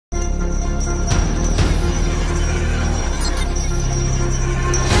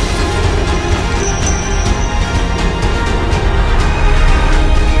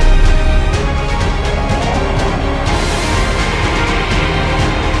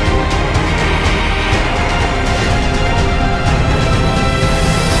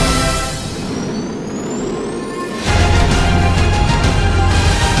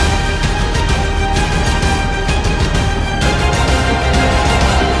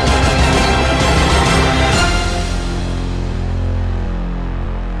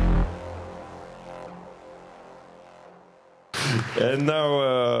And now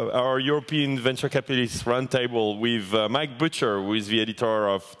our European venture capitalist roundtable with Mike Butcher, who is the editor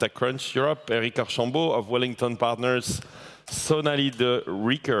of TechCrunch Europe, Eric Archambeau of Wellington Partners, Sonali De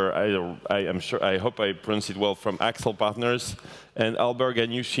Rycker, I hope I pronounced it well, from Accel Partners, and Albert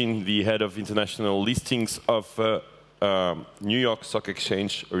Ganyushin, the head of international listings of New York Stock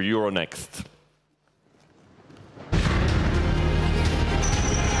Exchange, Euronext.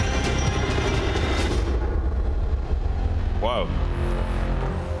 Wow.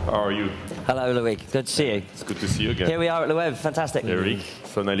 How are you? Hello, Louis. Good to see you. It's good to see you again. Here we are at LeWeb. Fantastic. Eric,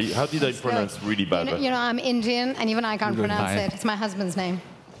 Sonali. How did I pronounce really bad? You know, I'm Indian, and even I can't pronounce it. It's my husband's name.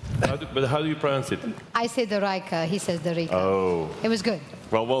 But how do you pronounce it? I say De Rycker. He says De Rycker. Oh. It was good.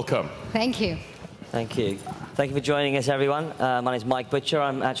 Well, welcome. Thank you. Thank you. Thank you for joining us, everyone. My name is Mike Butcher.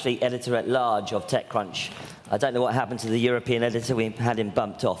 I'm actually editor-at-large of TechCrunch. I don't know what happened to the European editor. We had him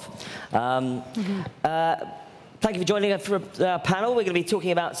bumped off. Thank you for joining us for our panel. We're going to be talking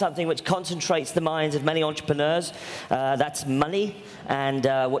about something which concentrates the minds of many entrepreneurs. That's money, and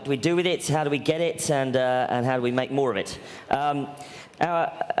what do we do with it, how do we get it, and how do we make more of it. I'm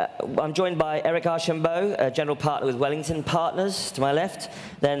joined by Eric Archambeau, a general partner with Wellington Partners, to my left.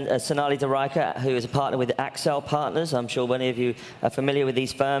 Then Sonali De Rycker, who is a partner with Accel Partners. I'm sure many of you are familiar with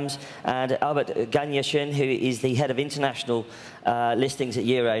these firms. And Albert Ganyushin, who is the head of international listings at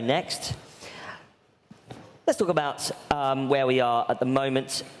Euronext. Let's talk about where we are at the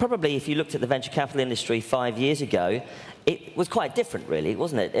moment. Probably, if you looked at the venture capital industry 5 years ago, it was quite different, really,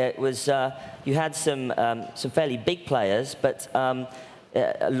 wasn't it? It was you had some fairly big players, but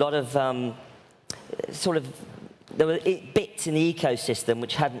a lot of there were bits in the ecosystem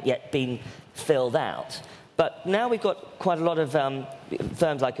which hadn't yet been filled out. But now we've got quite a lot of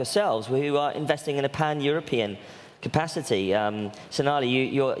firms like yourselves who are investing in a pan-European capacity. Sonali,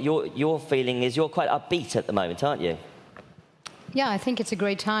 your feeling is you're quite upbeat at the moment, aren't you? Yeah, I think it's a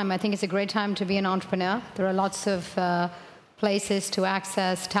great time. I think it's a great time to be an entrepreneur. There are lots of places to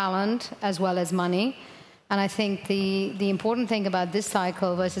access talent as well as money. And I think the important thing about this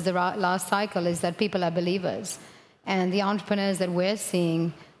cycle versus the last cycle is that people are believers. And the entrepreneurs that we're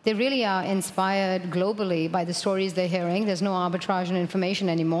seeing, they really are inspired globally by the stories they're hearing. There's no arbitrage in information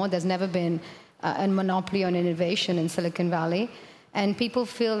anymore. There's never been a monopoly on innovation in Silicon Valley. And people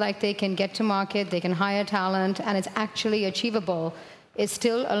feel like they can get to market, they can hire talent, and it's actually achievable. It's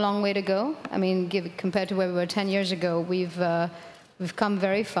still a long way to go. I mean, compared to where we were 10 years ago, we've come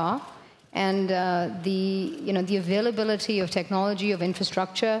very far. And the availability of technology, of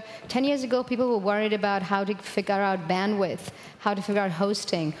infrastructure. 10 years ago, people were worried about how to figure out bandwidth, how to figure out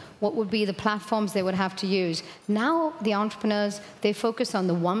hosting, what would be the platforms they would have to use. Now, the entrepreneurs, they focus on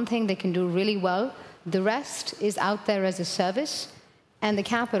the one thing they can do really well. The rest is out there as a service, and the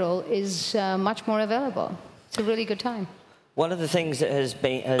capital is much more available. It's a really good time. One of the things that has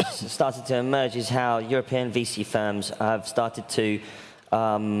started to emerge is how European VC firms have started to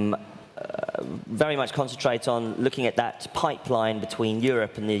very much concentrate on looking at that pipeline between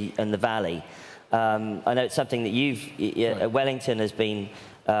Europe and the Valley. I know it's something that Wellington has been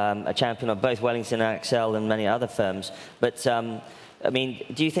a champion of, both Wellington and Accel and many other firms. But I mean,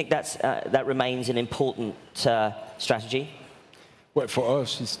 do you think that remains an important strategy? Well, for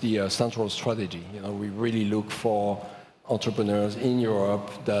us, it's the central strategy. You know, we really look for entrepreneurs in Europe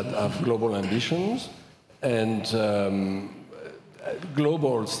that have global ambitions, and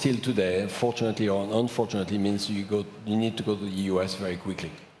global still today, fortunately or unfortunately, means you need to go to the US very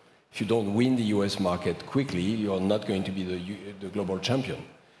quickly. If you don't win the US market quickly, you're not going to be the global champion.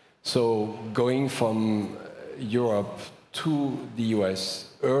 So going from Europe to the US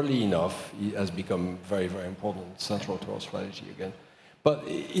early enough has become very, very important, central to our strategy again. But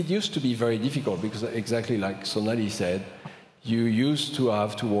it used to be very difficult because, exactly like Sonali said, you used to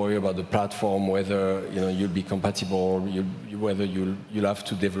have to worry about the platform, whether you'll be compatible, whether you'll have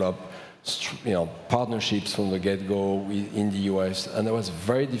to develop partnerships from the get-go in the US, and that was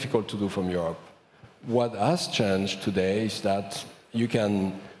very difficult to do from Europe. What has changed today is that you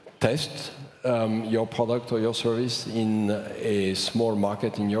can test your product or your service in a small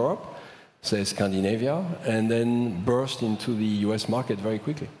market in Europe, say Scandinavia, and then burst into the US market very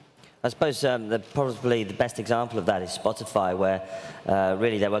quickly. I suppose probably the best example of that is Spotify, where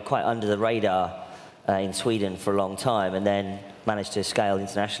really they were quite under the radar in Sweden for a long time, and then managed to scale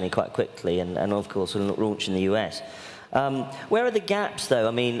internationally quite quickly, and of course launch in the US. Where are the gaps, though?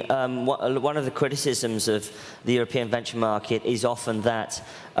 I mean, one of the criticisms of the European venture market is often that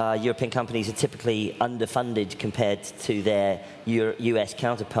European companies are typically underfunded compared to their US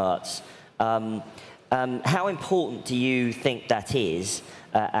counterparts. How important do you think that is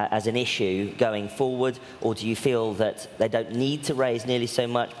as an issue going forward, or do you feel that they don't need to raise nearly so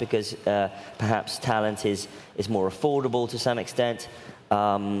much because perhaps talent is more affordable to some extent?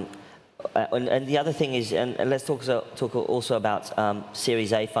 And the other thing is, and let's talk also about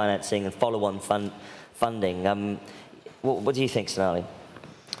Series A financing and follow-on funding. What do you think, Sonali?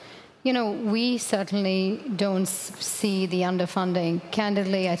 You know, we certainly don't see the underfunding.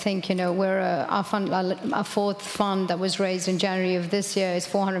 Candidly, I think, you know, our fourth fund that was raised in January of this year is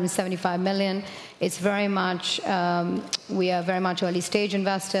 475 million. It's very much, we are very much early stage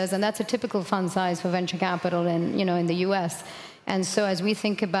investors, and that's a typical fund size for venture capital in the US. And so as we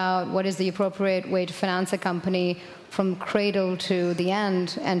think about what is the appropriate way to finance a company from cradle to the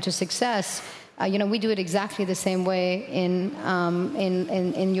end and to success, you know, we do it exactly the same way in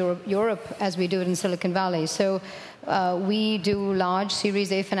Europe as we do it in Silicon Valley. So we do large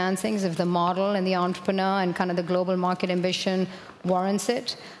Series A financings if the model and the entrepreneur and kind of the global market ambition warrants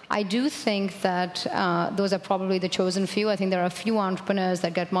it. I do think that those are probably the chosen few. I think there are a few entrepreneurs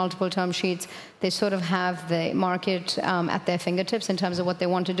that get multiple term sheets. They sort of have the market at their fingertips in terms of what they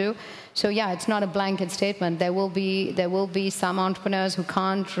want to do. So yeah, it's not a blanket statement. There will be some entrepreneurs who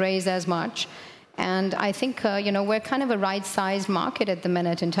can't raise as much. And I think, you know, we're kind of a right-sized market at the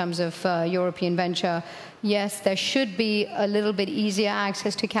minute in terms of European venture. Yes, there should be a little bit easier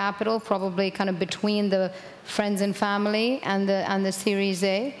access to capital, probably kind of between the friends and family and the Series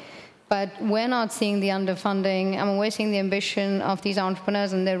A. But we're not seeing the underfunding. I mean, we're seeing the ambition of these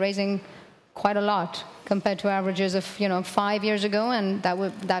entrepreneurs, and they're raising quite a lot compared to averages of, you know, 5 years ago, and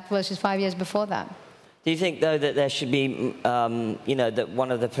that versus 5 years before that. Do you think, though, that there should be, you know,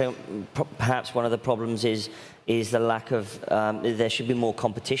 that perhaps one of the problems is the lack of, there should be more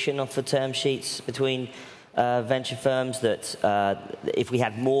competition for term sheets between venture firms, that if we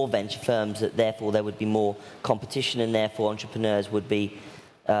had more venture firms, that therefore there would be more competition and therefore entrepreneurs would be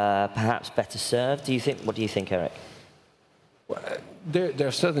perhaps better served? What do you think, Eric? Well, there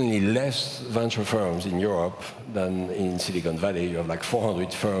are certainly less venture firms in Europe than in Silicon Valley. You have like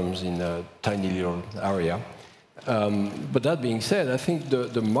 400 firms in a tiny little area. But that being said, I think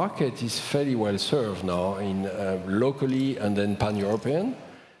the market is fairly well served now in locally and then pan-European.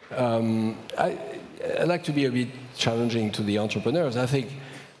 I like to be a bit challenging to the entrepreneurs. I think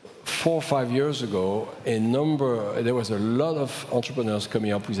 4 or 5 years ago, there was a lot of entrepreneurs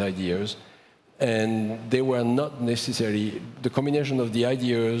coming up with ideas, and they were not necessarily, the combination of the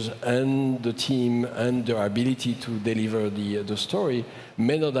ideas and the team and their ability to deliver the story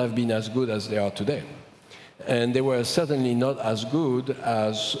may not have been as good as they are today. And they were certainly not as good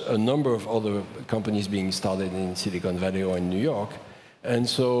as a number of other companies being started in Silicon Valley or in New York. And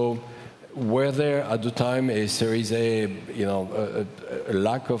so were there at the time a Series A, you know, a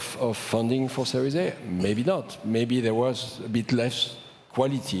lack of funding for Series A? Maybe not. Maybe there was a bit less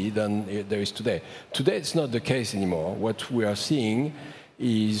quality than there is today. Today, it's not the case anymore. What we are seeing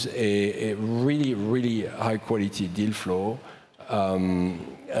is a really, really high-quality deal flow,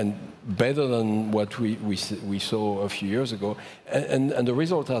 and better than what we saw a few years ago. And the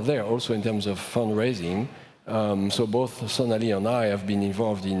results are there also in terms of fundraising. So both Sonali and I have been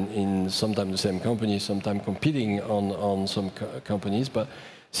involved in sometimes the same companies, sometimes competing on some companies, but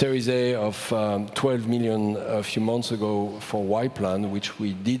Series A of 12 million a few months ago for Y-Plan, which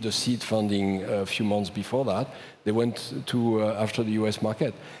we did the seed funding a few months before that. They went to after the US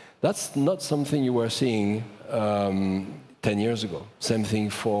market. That's not something you were seeing 10 years ago. Same thing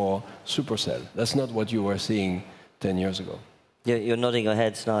for Supercell. That's not what you were seeing 10 years ago. You're nodding your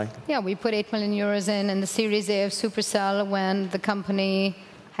head, Snai. Yeah, we put 8 million euros in the Series A of Supercell when the company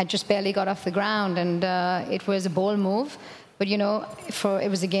had just barely got off the ground, and it was a bold move. But, you know,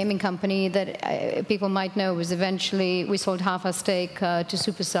 it was a gaming company that people might know. Was eventually, we sold half our stake to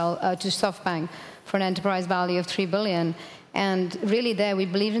Supercell, to SoftBank, for an enterprise value of $3 billion. And really there, we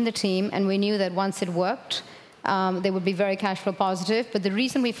believed in the team, and we knew that once it worked, they would be very cash flow positive. But the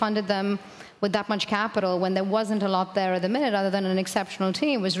reason we funded them with that much capital when there wasn't a lot there at the minute other than an exceptional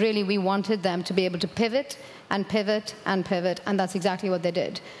team was really we wanted them to be able to pivot and pivot and pivot, and that's exactly what they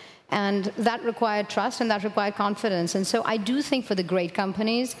did. And that required trust, and that required confidence. And so I do think for the great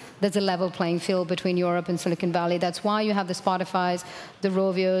companies, there's a level playing field between Europe and Silicon Valley. That's why you have the Spotifys, the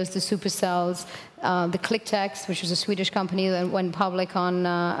Rovios, the Supercells, the ClickText, which was a Swedish company that went public in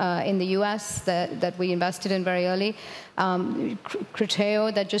the US that we invested in very early.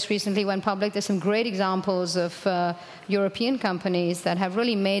 Criteo, that just recently went public. There's some great examples of European companies that have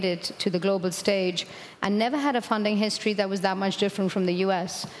really made it to the global stage and never had a funding history that was that much different from the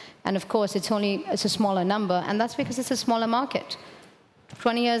US. And of course, it's a smaller number, and that's because it's a smaller market.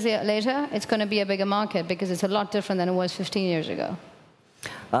 20 years later, it's going to be a bigger market because it's a lot different than it was 15 years ago.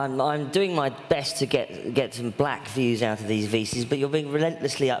 I'm doing my best to get some black views out of these VCs, but you're being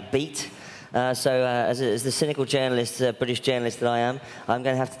relentlessly upbeat. As the cynical journalist, British journalist that I am, I'm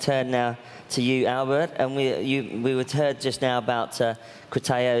going to have to turn now to you, Albert. And we were heard just now about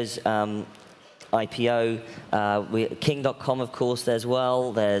Criteo's IPO, King.com, of course, as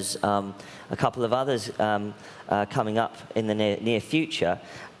well. There's a couple of others coming up in the near future.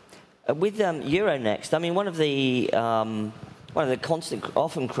 With Euronext, I mean, one of the constant,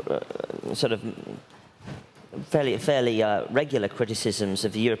 often sort of fairly regular criticisms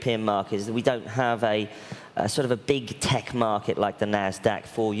of the European market is that we don't have a sort of a big tech market like the NASDAQ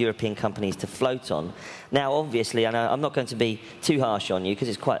for European companies to float on. Now, obviously, and I'm not going to be too harsh on you because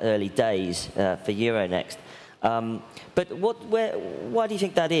it's quite early days for Euronext. But why do you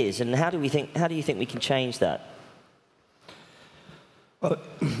think that is, and how do you think we can change that? Well,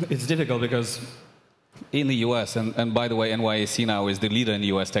 it's difficult because in the US, and by the way, NYSE now is the leader in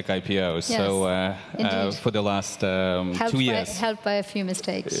US tech IPOs. Yes, so for the last 2 years, helped by a few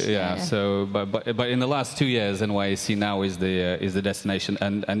mistakes. Yeah. So, but in the last 2 years, NYSE now is the destination,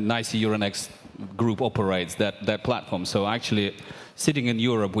 and NYSE Euronext group operates that platform. So actually, sitting in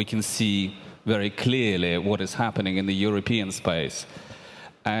Europe, we can see very clearly what is happening in the European space.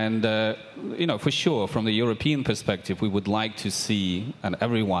 And, you know, for sure, from the European perspective, we would like to see, and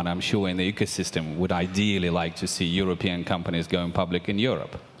everyone, I'm sure, in the ecosystem would ideally like to see European companies going public in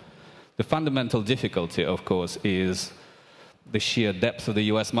Europe. The fundamental difficulty, of course, is the sheer depth of the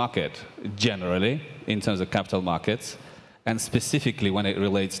US market, generally, in terms of capital markets, and specifically when it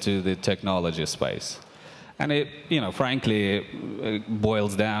relates to the technology space. And it, you know, frankly, it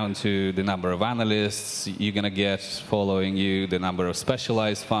boils down to the number of analysts you're going to get following you, the number of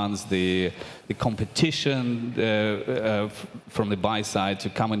specialized funds, the competition from the buy side to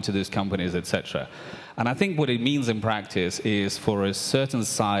come into these companies, etc. And I think what it means in practice is for a certain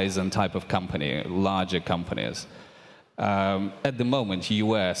size and type of company, larger companies, at the moment,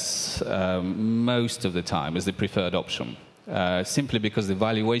 US, most of the time, is the preferred option, simply because the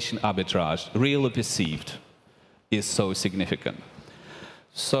valuation arbitrage, real or perceived, is so significant.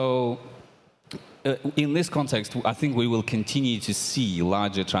 So in this context, I think we will continue to see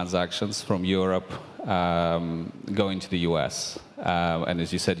larger transactions from Europe going to the US. And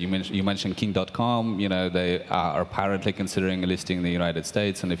as you said, you mentioned King.com, you know, they are apparently considering listing in the United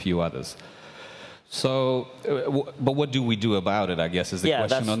States and a few others. So, but what do we do about it, I guess, is the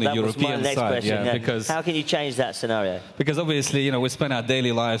question on the European side. Yeah, because how can you change that scenario? Because obviously, you know, we spend our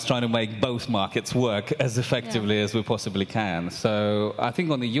daily lives trying to make both markets work as effectively as we possibly can. So I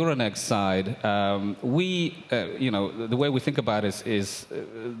think on the Euronext side, you know, the way we think about it is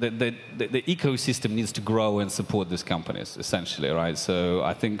the ecosystem needs to grow and support these companies, essentially, right? So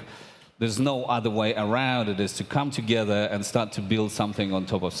I think there's no other way around it is to come together and start to build something on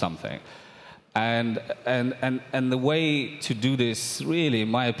top of something. And the way to do this, really, in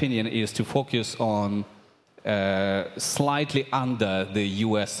my opinion, is to focus on slightly under the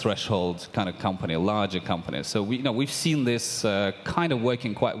US threshold kind of company, larger companies. So we've seen this kind of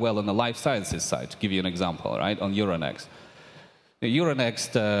working quite well on the life sciences side, to give you an example, right, on Euronext.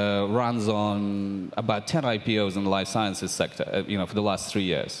 Euronext runs on about 10 IPOs in the life sciences sector, you know, for the last 3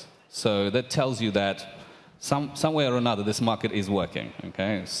 years. So that tells you that some way or another, this market is working,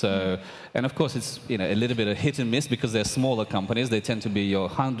 okay? So, and of course, it's, you know, a little bit of hit and miss because they're smaller companies. They tend to be your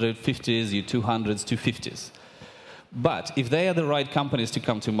 150s, your 200s, 250s. But if they are the right companies to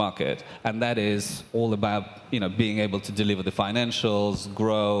come to market, and that is all about, you know, being able to deliver the financials,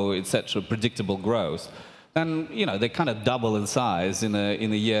 grow, etc., predictable growth, then, you know, they kind of double in size in a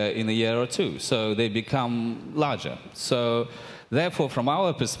year or two. So they become larger. So therefore, from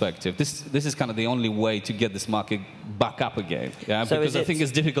our perspective, this is kind of the only way to get this market back up again. Yeah? So because I think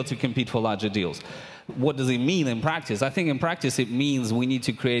it's difficult to compete for larger deals. What does it mean in practice? I think in practice it means we need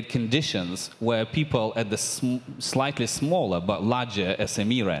to create conditions where people at the slightly smaller but larger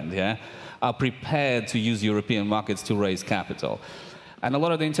SME end, yeah, are prepared to use European markets to raise capital. And a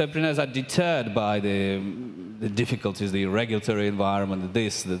lot of the entrepreneurs are deterred by the difficulties, the regulatory environment,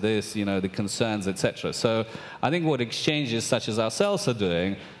 the you know, the concerns, etc. So I think what exchanges such as ourselves are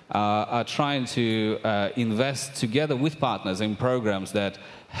doing are trying to invest together with partners in programs that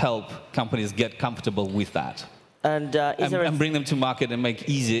help companies get comfortable with that. And bring them to market and make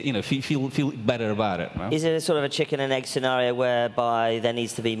easier, you know, feel better about it. Right? Is it a sort of a chicken and egg scenario whereby there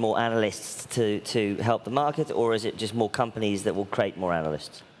needs to be more analysts to help the market, or is it just more companies that will create more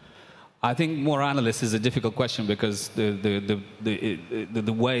analysts? I think more analysts is a difficult question because the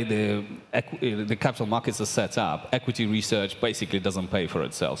way the capital markets are set up, equity research basically doesn't pay for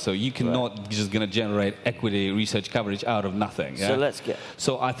itself. So you cannot just going to generate equity research coverage out of nothing. Yeah? So let's get.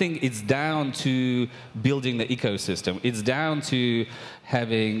 So I think it's down to building the ecosystem. It's down to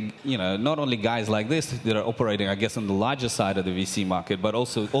having, you know, not only guys like this that are operating, I guess, on the larger side of the VC market, but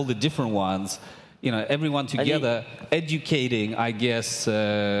also all the different ones. You know, everyone together educating, I guess.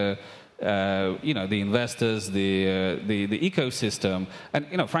 You know, the investors, the ecosystem, and,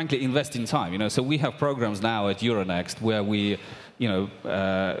 you know, frankly, invest in time. You know, so we have programs now at Euronext where we, you know,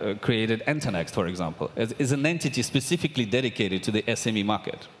 created Enternext, for example, as an entity specifically dedicated to the SME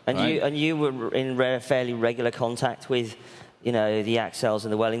market. And you were in fairly regular contact with, you know, the Accels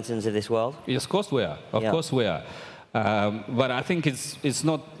and the Wellingtons of this world? Yes, of course we are. Of course we are. But I think it's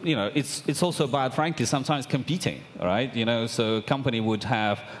not, you know, it's also about, frankly, sometimes competing, right? You know, so a company would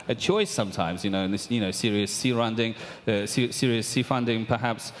have a choice sometimes, you know, in this, you know, Series C funding, Series C funding,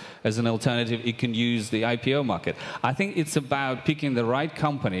 perhaps as an alternative, it can use the IPO market. I think it's about picking the right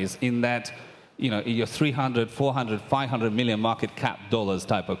companies in that, you know, your 300, 400, 500 million market cap dollars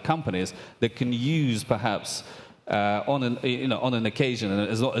type of companies that can use perhaps on an occasion, and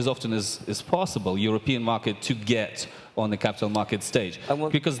as often as possible, European market to get on the capital market stage,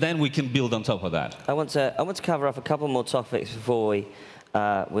 because then we can build on top of that. I want to cover off a couple more topics before we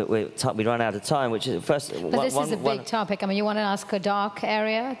run out of time. Which is first. But this is a big topic. I mean, you want to ask a dark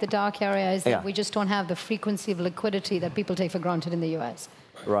area. The dark area is that we just don't have the frequency of liquidity that people take for granted in the US.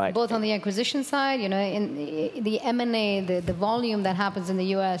 Right. Both on the acquisition side, you know, in the M&A, the volume that happens in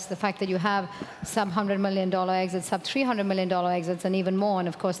the US, the fact that you have sub-$100 million exits, sub-$300 million exits, and even more, and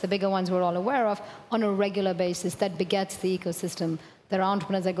of course the bigger ones we're all aware of, on a regular basis, that begets the ecosystem. There are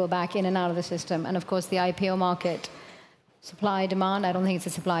entrepreneurs that go back in and out of the system. And of course the IPO market, supply, demand, I don't think it's a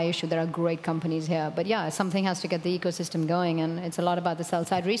supply issue. There are great companies here. But yeah, something has to get the ecosystem going, and it's a lot about the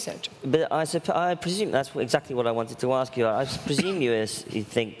sell-side research. But I presume that's exactly what I wanted to ask you. I presume you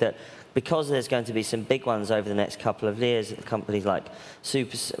think that because there's going to be some big ones over the next couple of years, companies like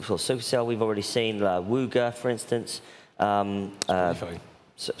Supercell, we've already seen, Wooga, for instance. Spotify.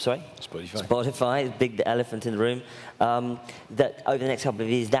 Sorry? Spotify, big elephant in the room. That over the next couple of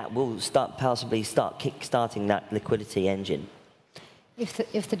years, that will possibly start kick-starting that liquidity engine.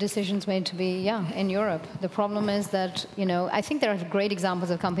 If the decision's made to be, in Europe. The problem is that, you know, I think there are great examples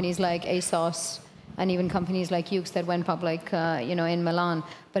of companies like ASOS and even companies like Yoox that went public, you know, in Milan.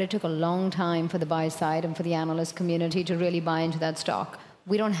 But it took a long time for the buy side and for the analyst community to really buy into that stock.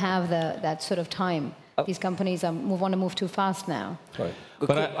 We don't have that sort of time. These companies want to move too fast now. Right.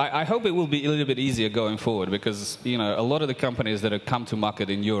 But I hope it will be a little bit easier going forward, because, you know, a lot of the companies that have come to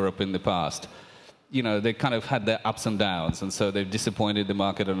market in Europe in the past, you know, they kind of had their ups and downs, and so they've disappointed the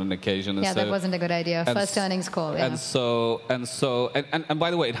market on an occasion. And yeah, that wasn't a good idea. First earnings call. Yeah. And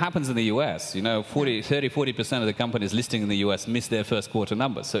by the way, it happens in the US. You know, 30-40% of the companies listing in the US miss their first quarter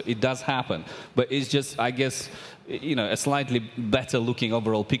numbers. So it does happen, but it's just, I guess, you know, a slightly better looking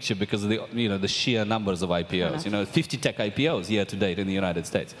overall picture because of the, you know, the sheer numbers of IPOs. You know, 50 tech IPOs year to date in the United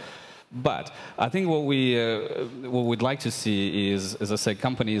States. But I think what we'd like to see is, as I say,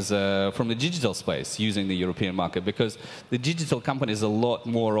 companies from the digital space using the European market, because the digital companies a lot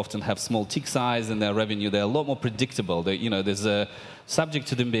more often have small tick size in their revenue. They're a lot more predictable. They, you know, there's a subject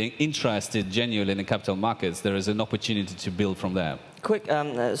to them being interested genuinely in the capital markets. There is an opportunity to build from there. Quick,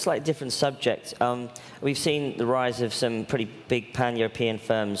 slightly different subject. We've seen the rise of some pretty big pan-European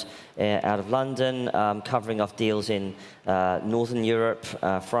firms out of London, covering off deals in Northern Europe,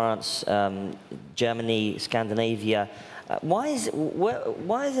 France, Germany, Scandinavia. Why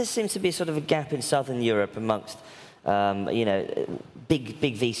there seems to be sort of a gap in Southern Europe amongst, you know, big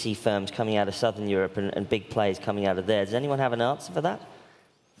VC firms coming out of Southern Europe and big players coming out of there? Does anyone have an answer for that?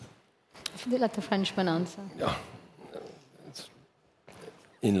 Let the Frenchman answer. Yeah.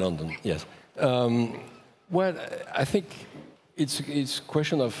 In London, yes. Well, I think it's a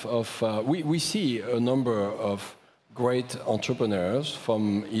question of we see a number of great entrepreneurs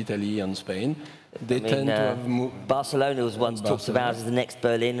from Italy and Spain. They tend to have moved. Barcelona was once talked about as the next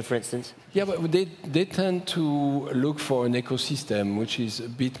Berlin, for instance. Yeah, but they tend to look for an ecosystem which is a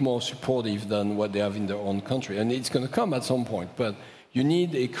bit more supportive than what they have in their own country, and it's going to come at some point. But you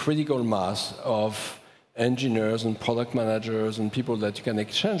need a critical mass of engineers and product managers and people that you can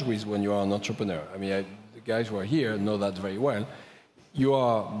exchange with when you are an entrepreneur. I mean, the guys who are here know that very well. You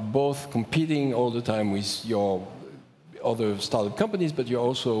are both competing all the time with your other startup companies, but you're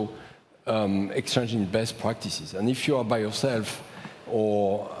also exchanging best practices. And if you are by yourself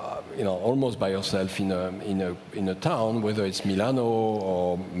or almost by yourself in a town, whether it's Milano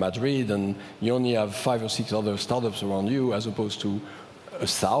or Madrid, and you only have 5 or 6 other startups around you, as opposed to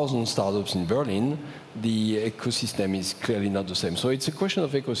 1,000 startups in Berlin, the ecosystem is clearly not the same. So it's a question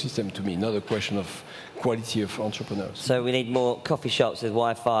of ecosystem to me, not a question of quality of entrepreneurs. So we need more coffee shops with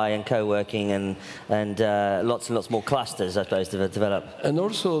Wi-Fi and co-working and lots and lots more clusters, I suppose, to develop. And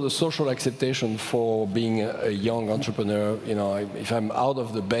also the social acceptation for being a young entrepreneur. If I'm out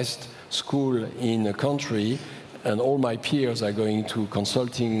of the best school in a country and all my peers are going to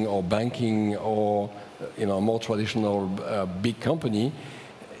consulting or banking or more traditional big company,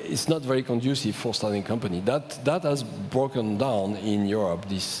 it's not very conducive for starting a company. That has broken down in Europe,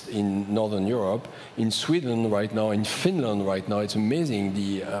 in Northern Europe, in Sweden right now, in Finland right now. It's amazing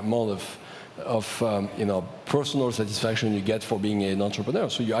the amount of personal satisfaction you get for being an entrepreneur.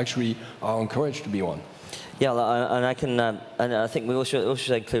 So you actually are encouraged to be one. Yeah, and I think we also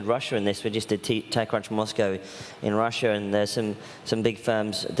should include Russia in this. We just did TechCrunch Moscow in Russia, and there's some big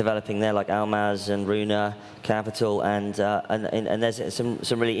firms developing there, like Almaz and Runa Capital, and there's some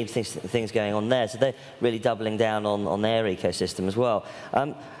really interesting things going on there. So they're really doubling down on their ecosystem as well.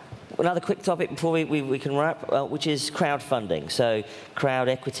 Another quick topic before we can wrap, which is crowdfunding. So crowd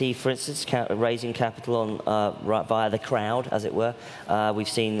equity, for instance, raising capital right via the crowd, as it were. We've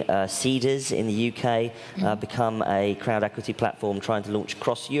seen Seeders in the UK become a crowd equity platform trying to launch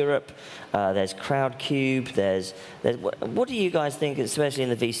across Europe. There's Crowdcube. What do you guys think, especially in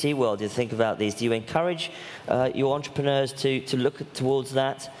the VC world, do you think about these? Do you encourage your entrepreneurs to look towards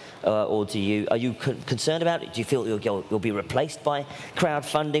that? Or are you concerned about it? Do you feel you'll be replaced by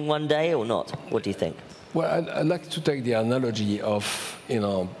crowdfunding one day or not? What do you think? Well, I'd like to take the analogy of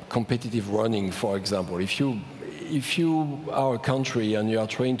competitive running, for example. If you are a country and you are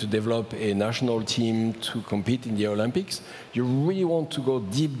trying to develop a national team to compete in the Olympics, you really want to go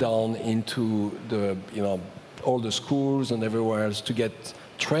deep down into all the schools and everywhere else to get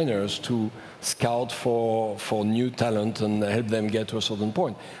trainers to scout for new talent and help them get to a certain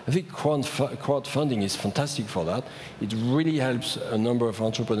point. I think crowdfunding is fantastic for that. It really helps a number of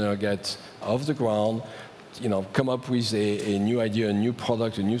entrepreneurs get off the ground, come up with a new idea, a new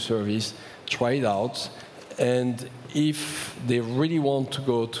product, a new service, try it out. And if they really want to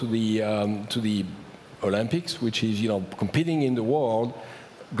go to the Olympics, which is competing in the world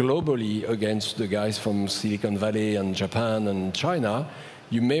globally against the guys from Silicon Valley and Japan and China,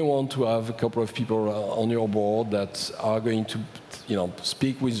 you may want to have a couple of people on your board that are going to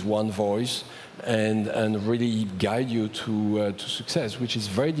speak with one voice and really guide you to success, which is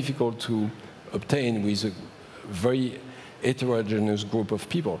very difficult to obtain with a very heterogeneous group of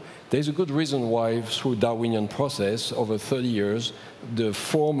people. There's a good reason why, through Darwinian process, over 30 years, the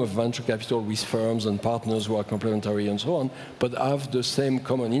form of venture capital with firms and partners who are complementary and so on, but have the same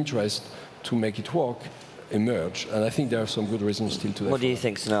common interest to make it work, emerge. And I think there are some good reasons still to that. What do you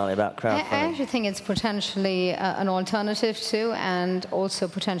think, Sonali, about crowdfunding? I actually think it's potentially an alternative to, and also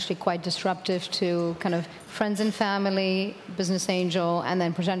potentially quite disruptive to, kind of friends and family, business angel, and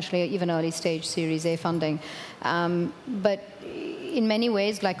then potentially even early stage Series A funding. But in many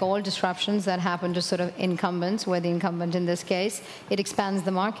ways, like all disruptions that happen to sort of incumbents, we're the incumbent in this case, it expands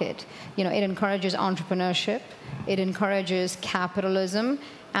the market. It encourages entrepreneurship, it encourages capitalism,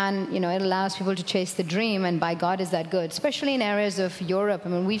 and it allows people to chase the dream, and by God is that good, especially in areas of Europe. I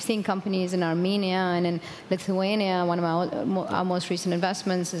mean, we've seen companies in Armenia and in Lithuania. One of our most recent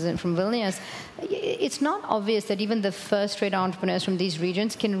investments is from Vilnius. It's not obvious that even the first-rate entrepreneurs from these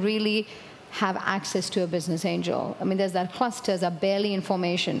regions can really have access to a business angel. I mean, there's that clusters are barely in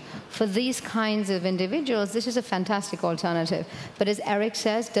formation. For these kinds of individuals, this is a fantastic alternative. But as Eric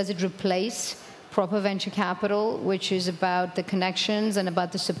says, does it replace proper venture capital, which is about the connections and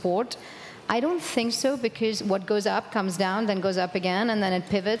about the support? I don't think so, because what goes up comes down, then goes up again, and then it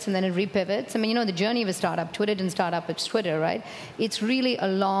pivots, and then it repivots. I mean, the journey of a startup, Twitter didn't start up, it's Twitter, right? It's really a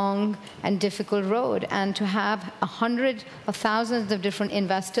long and difficult road. And to have 100 or thousands of different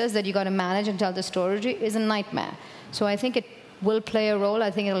investors that you got to manage and tell the story is a nightmare. So I think it will play a role.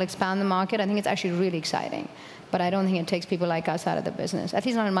 I think it'll expand the market. I think it's actually really exciting. But I don't think it takes people like us out of the business, at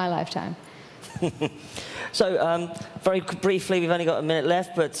least not in my lifetime. So, very briefly, we've only got a minute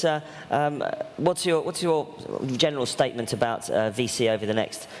left, but what's your general statement about VC over the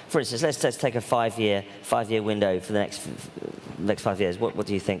next, for instance, let's take a five-year window for the next 5 years. What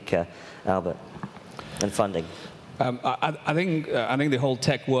do you think, Albert, and funding? I think the whole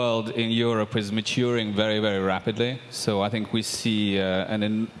tech world in Europe is maturing very, very rapidly. So I think we see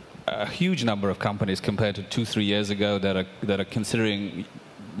a huge number of companies compared to 2-3 years ago that are considering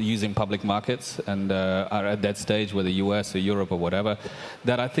using public markets and are at that stage, whether US or Europe or whatever,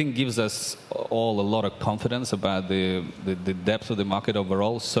 that I think gives us all a lot of confidence about the depth of the market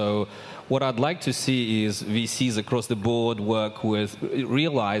overall. So what I'd like to see is VCs across the board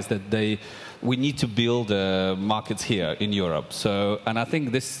realize that we need to build markets here in Europe. So, and I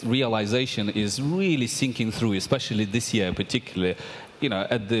think this realization is really sinking through, especially this year particularly, you know,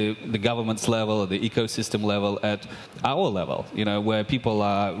 at the government's level, at the ecosystem level, at our level, you know, where people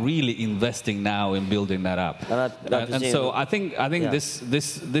are really investing now in building that up. And so I think this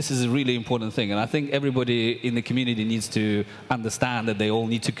is a really important thing, and I think everybody in the community needs to understand that they all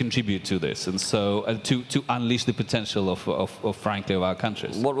need to contribute to this, and so to unleash the potential of frankly of our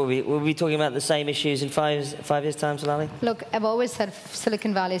countries. What will we talking about the same issues in five years' time, Sonali? Look, I've always said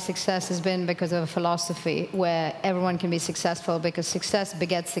Silicon Valley's success has been because of a philosophy where everyone can be successful because success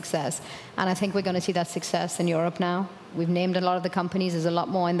begets success. And I think we're going to see that success in Europe now. We've named a lot of the companies. There's a lot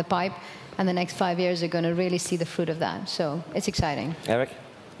more in the pipe. And the next 5 years are going to really see the fruit of that. So it's exciting. Eric?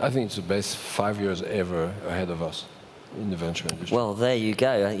 I think it's the best 5 years ever ahead of us in the venture industry. Well, there you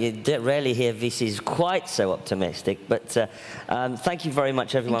go. You rarely hear VCs quite so optimistic. But thank you very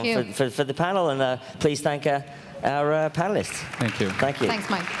much, everyone, for the panel. And please thank our panelists. Thank you. Thank you. Thanks,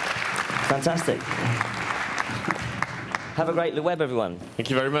 Mike. Fantastic. Have a great LeWeb, everyone. Thank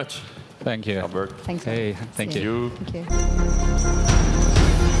you very much. Thank you. Albert. Thanks. Hey, thank you. Thank you.